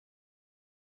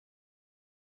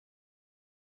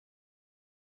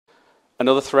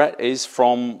Another threat is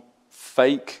from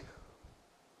fake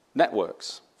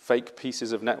networks, fake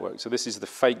pieces of network. So this is the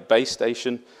fake base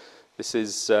station. This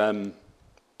is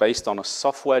based on a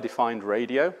software-defined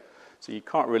radio. So you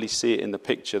can't really see it in the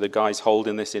picture. The guy's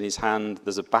holding this in his hand.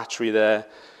 There's a battery there.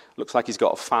 Looks like he's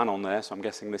got a fan on there, so I'm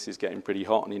guessing this is getting pretty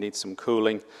hot and he needs some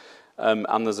cooling.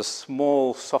 And there's a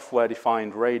small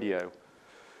software-defined radio.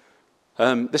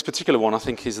 This particular one, I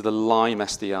think, is the Lime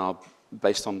SDR,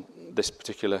 based on this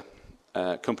particular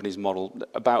company's model,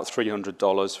 about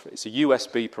 $300. It's a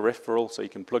USB peripheral, so you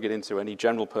can plug it into any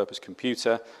general-purpose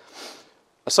computer.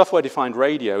 A software-defined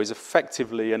radio is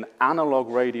effectively an analog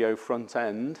radio front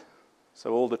end,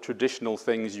 so all the traditional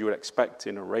things you would expect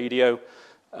in a radio,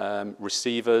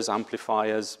 receivers,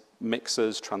 amplifiers,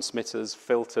 mixers, transmitters,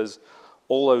 filters,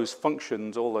 all those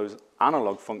functions, all those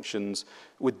analog functions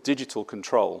with digital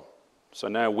control. So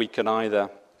now we can either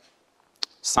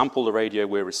sample the radio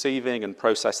we're receiving and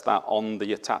process that on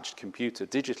the attached computer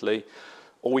digitally,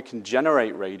 or we can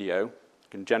generate radio,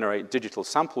 can generate digital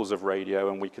samples of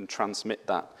radio, and we can transmit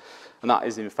that. And that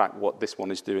is, in fact, what this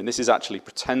one is doing. This is actually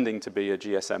pretending to be a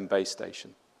GSM base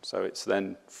station. So it's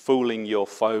then fooling your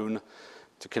phone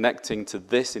to connecting to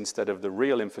this instead of the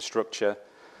real infrastructure,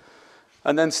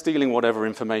 and then stealing whatever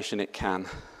information it can,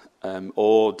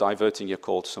 or diverting your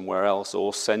call to somewhere else,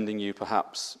 or sending you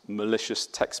perhaps malicious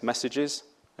text messages.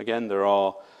 Again, there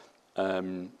are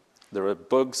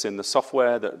bugs in the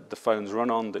software that the phones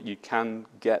run on that you can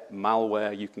get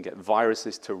malware, you can get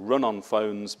viruses to run on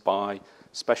phones by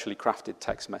specially crafted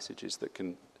text messages that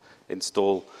can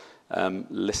install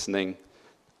listening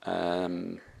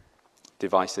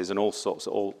devices and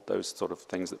all those sort of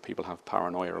things that people have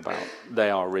paranoia about.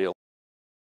 They are real.